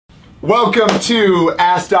Welcome to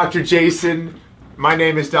Ask Dr. Jason. My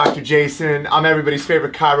name is Dr. Jason. I'm everybody's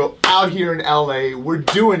favorite chiro out here in LA. We're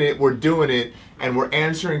doing it, and we're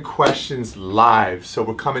answering questions live. So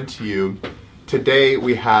we're coming to you. Today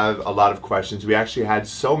we have a lot of questions. We actually had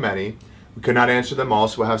so many, we could not answer them all,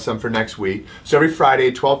 so we'll have some for next week. So every Friday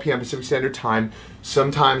at 12 p.m. Pacific Standard Time,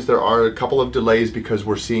 sometimes there are a couple of delays because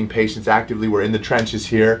we're seeing patients actively. We're in the trenches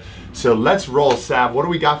here. So let's roll, Sav. What do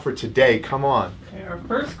we got for today? Come on. Okay, our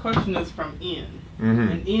first question is from Ian.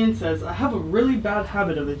 And Ian says, I have a really bad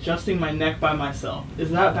habit of adjusting my neck by myself.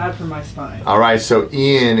 Is that bad for my spine? All right, so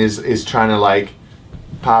Ian is trying to like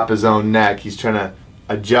pop his own neck. He's trying to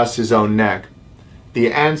adjust his own neck.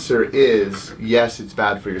 The answer is yes, it's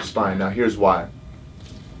bad for your spine. Now here's why.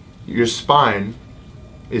 Your spine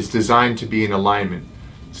is designed to be in alignment.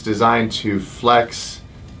 It's designed to flex,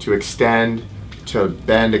 to extend, to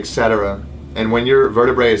bend, etc. And when your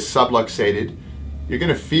vertebrae is subluxated, you're going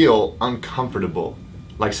to feel uncomfortable,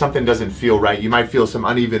 like something doesn't feel right. You might feel some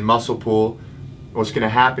uneven muscle pull. What's going to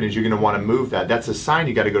happen is you're going to want to move that. That's a sign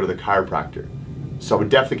you got to go to the chiropractor. So I would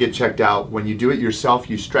definitely get checked out. When you do it yourself,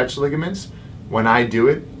 you stretch ligaments. When I do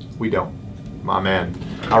it, we don't. My man.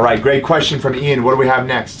 All right, great question from Ian. What do we have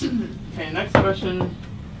next? Okay, next question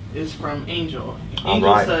is from Angel. All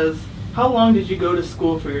Angel right. says, how long did you go to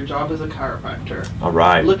school for your job as a chiropractor? All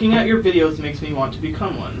right. Looking at your videos makes me want to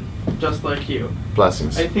become one, just like you.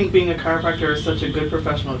 Blessings. I think being a chiropractor is such a good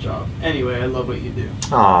professional job. Anyway, I love what you do.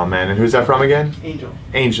 Oh man, and who's that from again? Angel.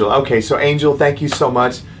 Angel. Okay, so Angel, thank you so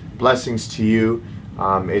much. Blessings to you.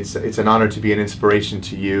 It's an honor to be an inspiration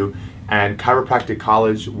to you. And chiropractic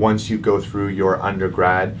college, once you go through your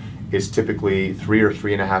undergrad, is typically 3 or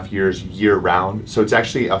 3.5 years year-round. So it's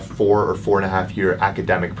actually a 4 or 4.5 year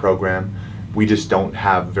academic program. We just don't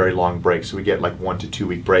have very long breaks. So we get like 1 to 2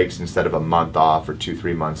 week breaks instead of a month off or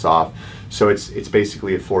 2-3 months off. So it's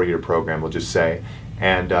basically a 4-year program, we'll just say.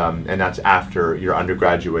 And that's after your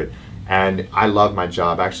undergraduate. And I love my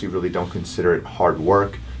job. I actually really don't consider it hard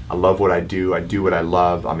work. I love what I do what I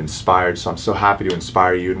love. I'm inspired, so I'm so happy to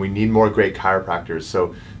inspire you. And we need more great chiropractors.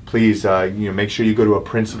 So please, make sure you go to a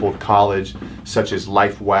principled college such as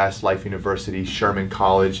Life West, Life University, Sherman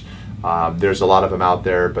College. There's a lot of them out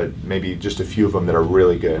there, but maybe just a few of them that are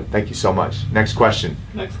really good. Thank you so much. Next question.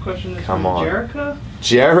 Next question is Come from on. Jerica.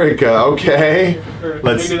 Jerica, okay. Or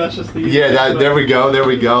Let's. maybe that's just the There we go. There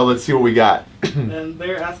we go. Let's see what we got. And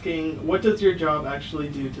they're asking, what does your job actually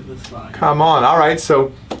do to the spine? Come on. All right.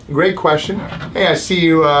 So, great question. Hey, I see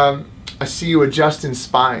you. I see you adjusting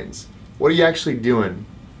spines. What are you actually doing?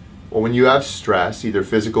 Well, when you have stress, either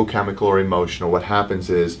physical, chemical, or emotional, what happens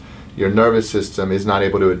is your nervous system is not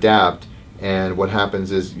able to adapt, and what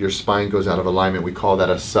happens is your spine goes out of alignment. We call that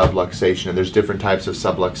a subluxation, and there's different types of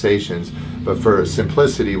subluxations, but for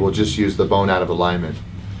simplicity, we'll just use the bone out of alignment.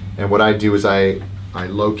 And what I do is I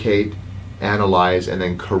locate, analyze, and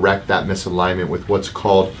then correct that misalignment with what's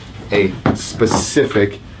called a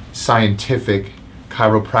specific scientific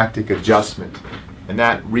chiropractic adjustment. And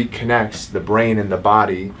that reconnects the brain and the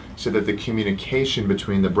body so that the communication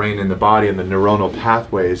between the brain and the body and the neuronal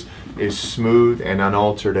pathways is smooth and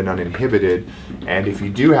unaltered and uninhibited. And if you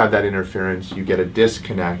do have that interference, you get a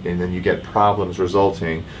disconnect and then you get problems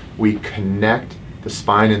resulting. We connect the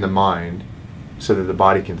spine and the mind so that the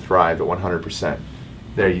body can thrive at 100%.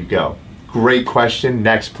 There you go. Great question.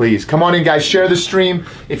 Next, please. Come on in, guys. Share the stream.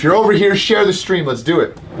 If you're over here, share the stream. Let's do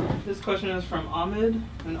it. This question is from Ahmed,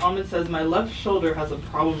 and Ahmed says, my left shoulder has a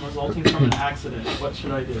problem resulting from an accident. What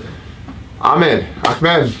should I do? Ahmed,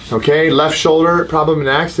 okay, left shoulder problem and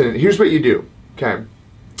accident. Here's what you do, okay.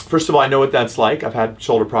 First of all, I know what that's like. I've had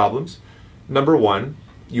shoulder problems. Number one,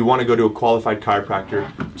 you want to go to a qualified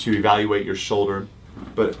chiropractor to evaluate your shoulder,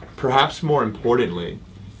 but perhaps more importantly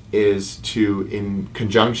is to, in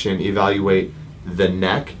conjunction, evaluate the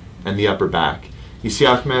neck and the upper back. You see,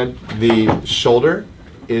 Ahmed, the shoulder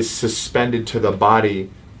is suspended to the body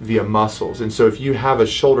via muscles. And so if you have a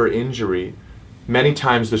shoulder injury, many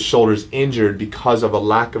times the shoulder is injured because of a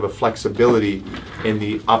lack of a flexibility in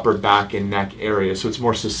the upper back and neck area. So it's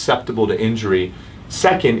more susceptible to injury.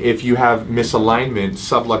 Second, if you have misalignment,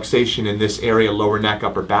 subluxation in this area, lower neck,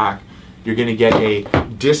 upper back, you're going to get a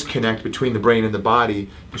disconnect between the brain and the body.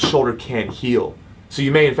 The shoulder can't heal. So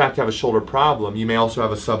you may in fact have a shoulder problem. You may also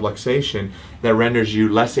have a subluxation that renders you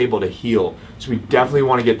less able to heal. So we definitely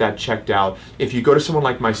want to get that checked out. If you go to someone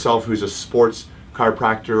like myself who's a sports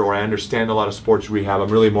chiropractor, or I understand a lot of sports rehab, I'm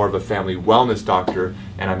really more of a family wellness doctor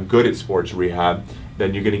and I'm good at sports rehab,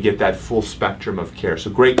 then you're going to get that full spectrum of care.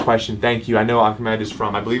 So great question. Thank you. I know Ahmed is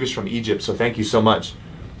from, I believe he's from Egypt, so thank you so much.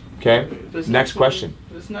 Okay? This Next question.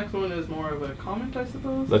 This next one is more of a comment, I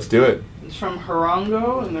suppose. Let's do it. It's from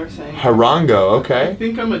Harango, and they're saying, Harango, I okay.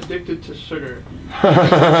 think I'm addicted to sugar.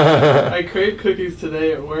 I craved cookies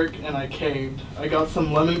today at work, and I caved. I got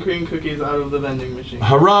some lemon cream cookies out of the vending machine.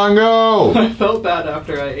 Harango! I felt bad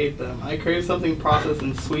after I ate them. I crave something processed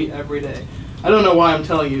and sweet every day. I don't know why I'm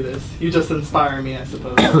telling you this. You just inspire me, I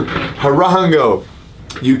suppose. Harango,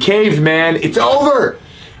 you caved, man. It's over.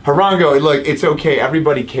 Harango, look, it's okay.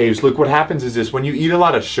 Everybody caves. Look, what happens is this. When you eat a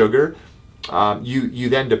lot of sugar, you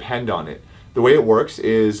then depend on it. The way it works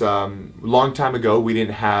is, long time ago, we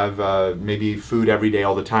didn't have maybe food every day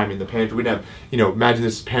all the time in the pantry. We didn't have, imagine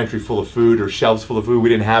this pantry full of food or shelves full of food. We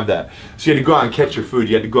didn't have that. So you had to go out and catch your food.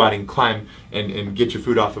 You had to go out and climb and get your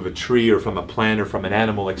food off of a tree or from a plant or from an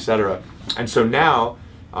animal, etc. And so now,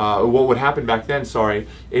 what would happen back then,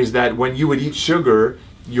 is that when you would eat sugar,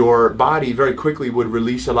 your body very quickly would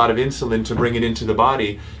release a lot of insulin to bring it into the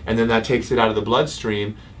body, and then that takes it out of the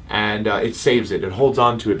bloodstream, and it saves it. It holds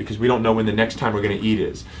on to it because we don't know when the next time we're going to eat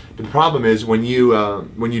is. But the problem is when you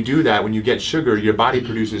do that, when you get sugar, your body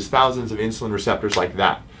produces thousands of insulin receptors like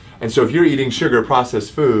that. And so if you're eating sugar,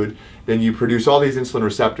 processed food, then you produce all these insulin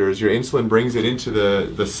receptors. Your insulin brings it into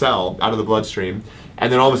the cell, out of the bloodstream,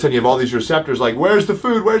 and then all of a sudden you have all these receptors like, where's the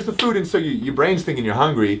food? Where's the food? And so your brain's thinking you're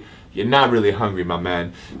hungry. You're not really hungry, my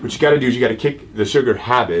man. What you got to do is you got to kick the sugar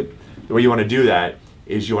habit. The way you want to do that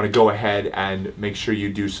is you want to go ahead and make sure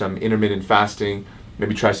you do some intermittent fasting,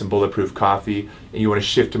 maybe try some bulletproof coffee, and you want to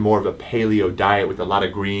shift to more of a paleo diet with a lot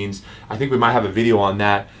of greens. I think we might have a video on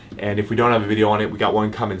that, and if we don't have a video on it, we got one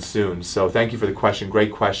coming soon. So thank you for the question.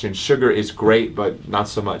 Great question. Sugar is great, but not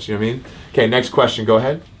so much. You know what I mean? Okay, next question. Go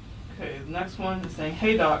ahead. Okay, the next one is saying,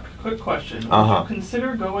 hey doc, quick question. Would you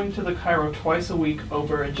consider going to the chiro twice a week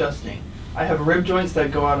over adjusting? I have rib joints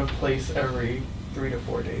that go out of place every 3 to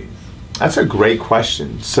 4 days. That's a great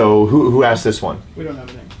question. So who asked this one? We don't have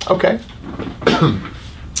a name. Okay.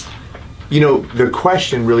 The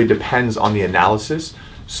question really depends on the analysis.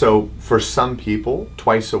 So for some people,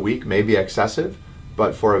 twice a week may be excessive,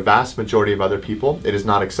 but for a vast majority of other people, it is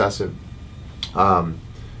not excessive.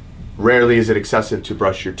 Rarely is it excessive to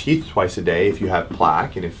brush your teeth twice a day if you have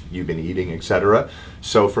plaque and if you've been eating, etc.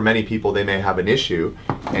 So for many people, they may have an issue,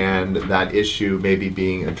 and that issue may be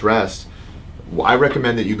being addressed. I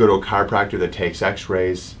recommend that you go to a chiropractor that takes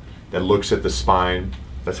x-rays, that looks at the spine,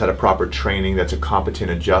 that's had a proper training, that's a competent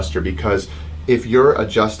adjuster, because if you're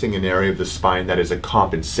adjusting an area of the spine that is a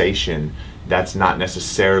compensation, that's not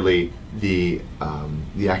necessarily the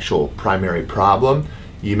actual primary problem.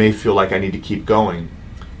 You may feel like I need to keep going.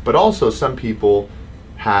 But also some people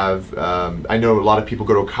have, I know a lot of people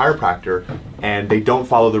go to a chiropractor and they don't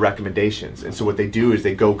follow the recommendations. And so what they do is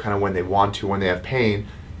they go kind of when they want to, when they have pain,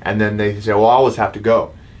 and then they say, well, I always have to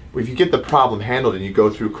go. If you get the problem handled and you go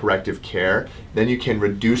through corrective care, then you can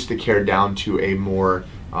reduce the care down to a more,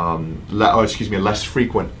 less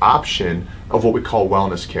frequent option of what we call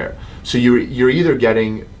wellness care. So you're either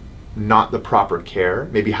getting not the proper care,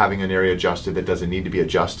 maybe having an area adjusted that doesn't need to be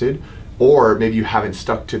adjusted, or maybe you haven't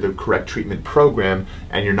stuck to the correct treatment program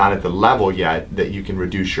and you're not at the level yet that you can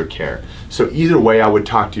reduce your care. So either way, I would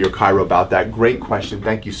talk to your chiro about that. Great question.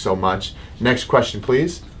 Thank you so much. Next question,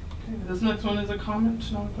 please. Okay, this next one is a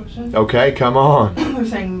comment, not a question. Okay, come on. They're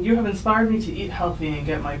saying, you have inspired me to eat healthy and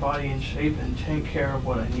get my body in shape and take care of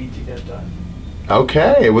what I need to get done.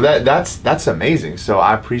 Okay, well that's amazing. So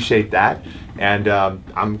I appreciate that, and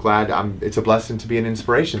I'm glad. It's a blessing to be an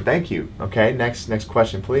inspiration. Thank you. Okay, next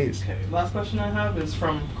question, please. Okay, last question I have is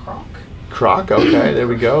from Croc. Croc. Okay, there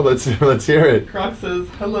we go. Let's hear it. Croc says,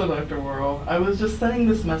 "Hello, Dr. Worrell. I was just sending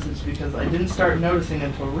this message because I didn't start noticing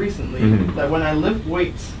until recently that when I lift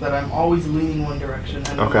weights, that I'm always leaning one direction,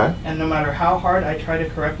 and no matter how hard I try to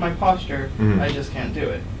correct my posture, I just can't do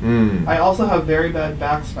it. I also have very bad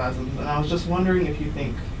back spasms, and I was just wondering if you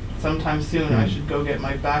think sometime soon I should go get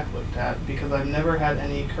my back looked at because I've never had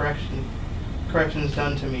any corrections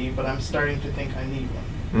done to me, but I'm starting to think I need one."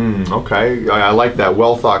 Okay, I like that.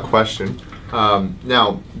 Well thought question.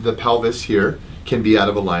 Now, the pelvis here can be out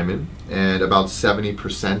of alignment, and about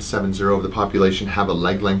 70%, 70 of the population have a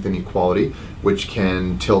leg length inequality, which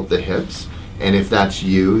can tilt the hips. And if that's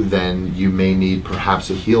you, then you may need perhaps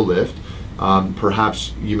a heel lift.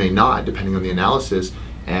 Perhaps you may not, depending on the analysis,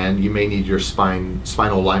 and you may need your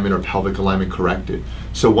spinal alignment or pelvic alignment corrected.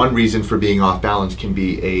 So one reason for being off balance can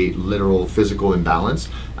be a literal physical imbalance.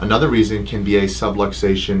 Another reason can be a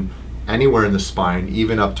subluxation anywhere in the spine,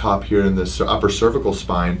 even up top here in the upper cervical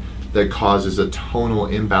spine, that causes a tonal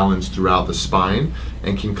imbalance throughout the spine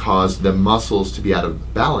and can cause the muscles to be out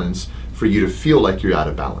of balance for you to feel like you're out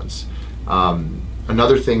of balance.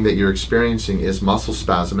 another thing that you're experiencing is muscle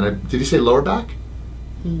spasm. And did you say lower back?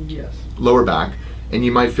 Yes. Lower back. And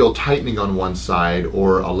you might feel tightening on one side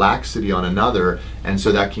or a laxity on another, and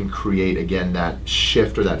so that can create, again, that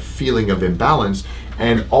shift or that feeling of imbalance,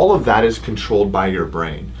 and all of that is controlled by your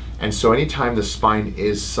brain. And so anytime the spine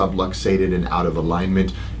is subluxated and out of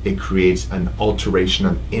alignment, it creates an alteration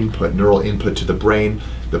of input, neural input to the brain.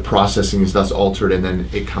 The processing is thus altered, and then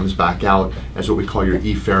it comes back out as what we call your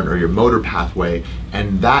efferent or your motor pathway,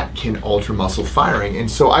 and that can alter muscle firing. And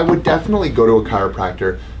so I would definitely go to a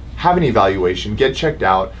chiropractor, have an evaluation, get checked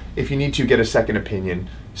out. If you need to, get a second opinion,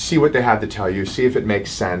 see what they have to tell you, see if it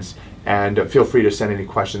makes sense, and feel free to send any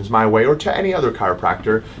questions my way or to any other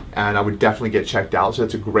chiropractor, and I would definitely get checked out. So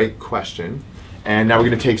that's a great question. And now we're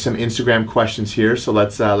going to take some Instagram questions here, so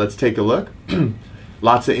let's take a look.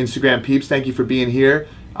 Lots of Instagram peeps, thank you for being here.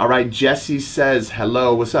 All right, Jesse says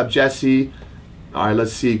hello. What's up, Jesse? All right,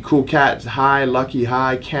 let's see. Cool Cat, hi. Lucky,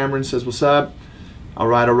 hi. Cameron says what's up. All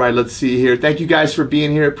right, let's see here. Thank you guys for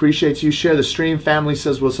being here. Appreciate you. Share the stream. Family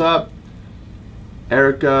says what's up.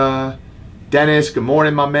 Erica, Dennis, good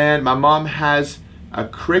morning, my man. My mom has a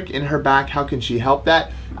crick in her back. How can she help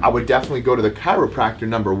that? I would definitely go to the chiropractor,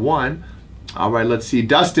 number one. All right, let's see.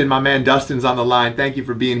 Dustin, my man, Dustin's on the line. Thank you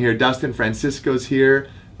for being here. Dustin, Francisco's here.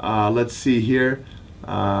 Let's see here.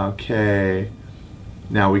 Okay.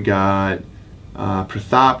 Now we got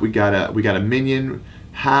Prathap. We got a minion.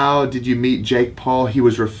 How did you meet Jake Paul? He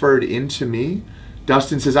was referred into me.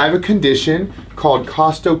 Dustin says, I have a condition called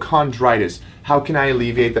costochondritis. How can I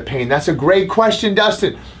alleviate the pain? That's a great question,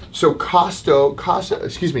 Dustin. So costo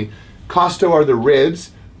are the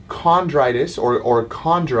ribs, chondritis or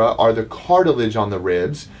chondra are the cartilage on the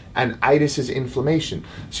ribs, and itis is inflammation.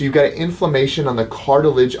 So you've got an inflammation on the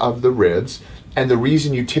cartilage of the ribs, and the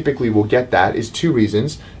reason you typically will get that is two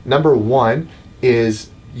reasons. Number one is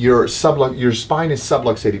your spine is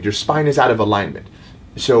subluxated, your spine is out of alignment.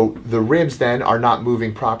 So the ribs then are not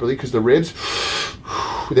moving properly, because the ribs,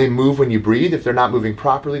 they move when you breathe. If they're not moving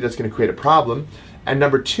properly, that's going to create a problem. And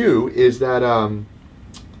number two is that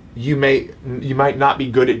you might not be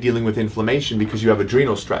good at dealing with inflammation because you have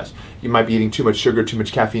adrenal stress. You might be eating too much sugar, too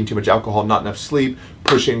much caffeine, too much alcohol, not enough sleep,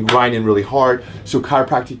 pushing, grinding really hard. So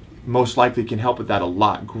chiropractic most likely can help with that a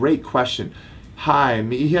lot. Great question. Hi,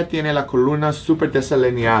 mi hija tiene la columna súper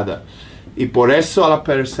desalineada y por eso al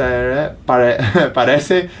parece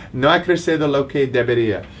no ha crecido lo que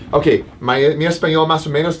debería. Ok, mi español más o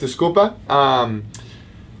menos, disculpa.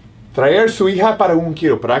 Traer su hija para un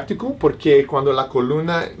quiropráctico porque cuando la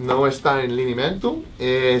columna no está en alineamiento,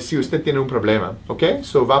 si usted tiene un problema, ok?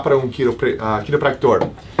 So va para un quiropractor.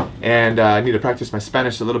 And I need to practice my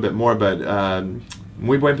Spanish a little bit more, but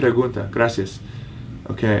muy buena pregunta, gracias.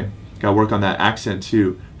 Okay. Gotta work on that accent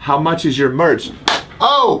too. How much is your merch?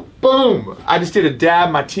 Oh, boom! I just did a dab.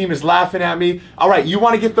 My team is laughing at me. All right, you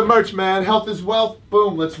want to get the merch, man. Health is wealth.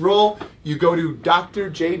 Boom, let's roll. You go to Dr.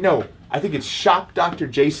 J. No, I think it's Shop Dr.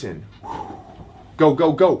 Jason. Go,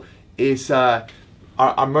 go, go. It's our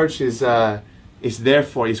merch is there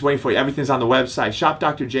for you. It's waiting for you. Everything's on the website. Shop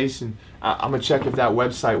Dr. Jason. I'm gonna check if that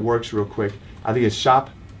website works real quick. I think it's Shop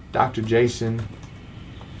Dr. Jason.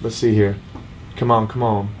 Let's see here. Come on, come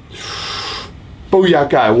on.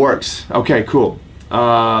 Booyaka, it works. Okay, cool.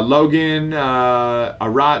 Logan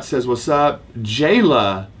Arat says, what's up?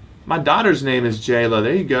 Jayla. My daughter's name is Jayla.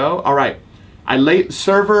 There you go. All right.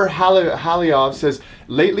 Server Haliov says,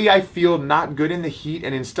 lately I feel not good in the heat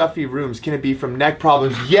and in stuffy rooms. Can it be from neck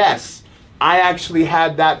problems? Yes. I actually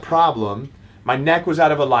had that problem. My neck was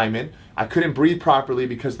out of alignment. I couldn't breathe properly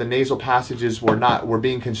because the nasal passages were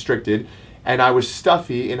being constricted. And I was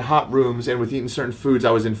stuffy in hot rooms, and with eating certain foods, I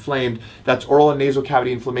was inflamed. That's oral and nasal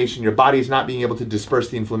cavity inflammation. Your body is not being able to disperse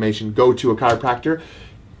the inflammation. Go to a chiropractor,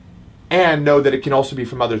 and know that it can also be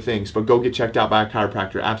from other things, but go get checked out by a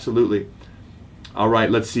chiropractor, absolutely. All right,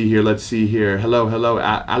 let's see here. Hello,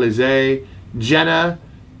 Alize, Jenna.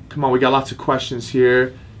 Come on, we got lots of questions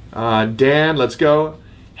here. Dan, let's go.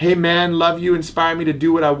 Hey man, love you, inspire me to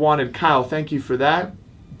do what I wanted. Kyle, thank you for that.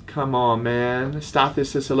 Come on, man. Stathis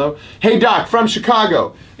says hello. Hey, Doc, from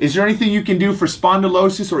Chicago. Is there anything you can do for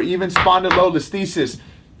spondylosis or even spondylolisthesis?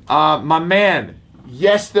 My man,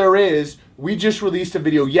 yes, there is. We just released a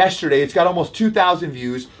video yesterday. It's got almost 2,000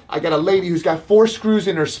 views. I got a lady who's got 4 screws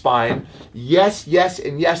in her spine. Yes, yes,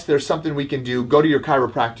 and yes, there's something we can do. Go to your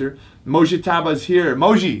chiropractor. Moji Taba's here.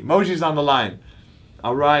 Moji's on the line.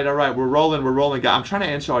 All right. We're rolling. I'm trying to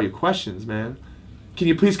answer all your questions, man. Can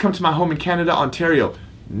you please come to my home in Canada, Ontario?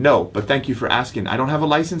 No, but thank you for asking. I don't have a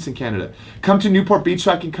license in Canada. Come to Newport Beach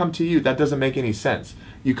so I can come to you. That doesn't make any sense.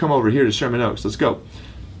 You come over here to Sherman Oaks. Let's go.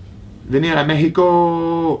 Venir a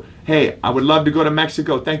Mexico. Hey, I would love to go to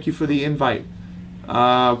Mexico. Thank you for the invite.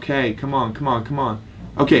 Okay, come on, come on, come on.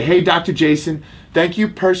 Okay, hey, Dr. Jason, thank you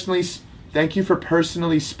for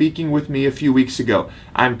personally speaking with me a few weeks ago.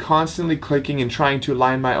 I'm constantly clicking and trying to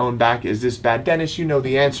align my own back. Is this bad? Dennis, you know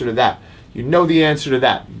the answer to that. You know the answer to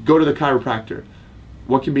that. Go to the chiropractor.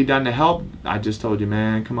 What can be done to help? I just told you,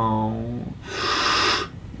 man. Come on.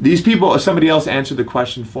 These people, somebody else answered the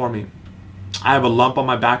question for me. I have a lump on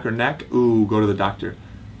my back or neck. Ooh, go to the doctor.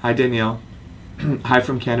 Hi, Danielle. Hi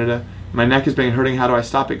from Canada. My neck has been hurting. How do I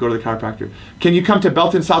stop it? Go to the chiropractor. Can you come to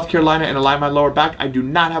Belton, South Carolina and align my lower back? I do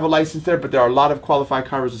not have a license there, but there are a lot of qualified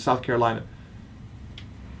chiros in South Carolina.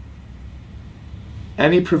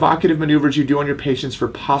 Any provocative maneuvers you do on your patients for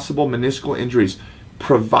possible meniscal injuries?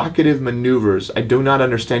 Provocative maneuvers. I do not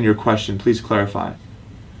understand your question. Please clarify.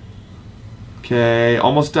 Okay,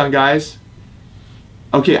 almost done, guys.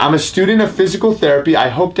 Okay, I'm a student of physical therapy. I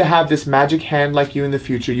hope to have this magic hand like you in the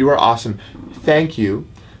future. You are awesome. Thank you.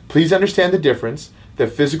 Please understand the difference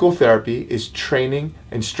that physical therapy is training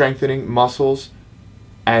and strengthening muscles,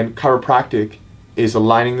 and chiropractic is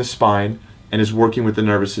aligning the spine and is working with the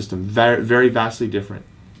nervous system. Very, very vastly different.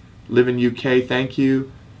 Live in UK, thank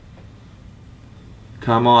you.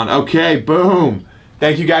 Come on. Okay, boom.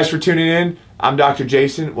 Thank you guys for tuning in. I'm Dr.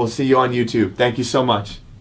 Jason. We'll see you on YouTube. Thank you so much.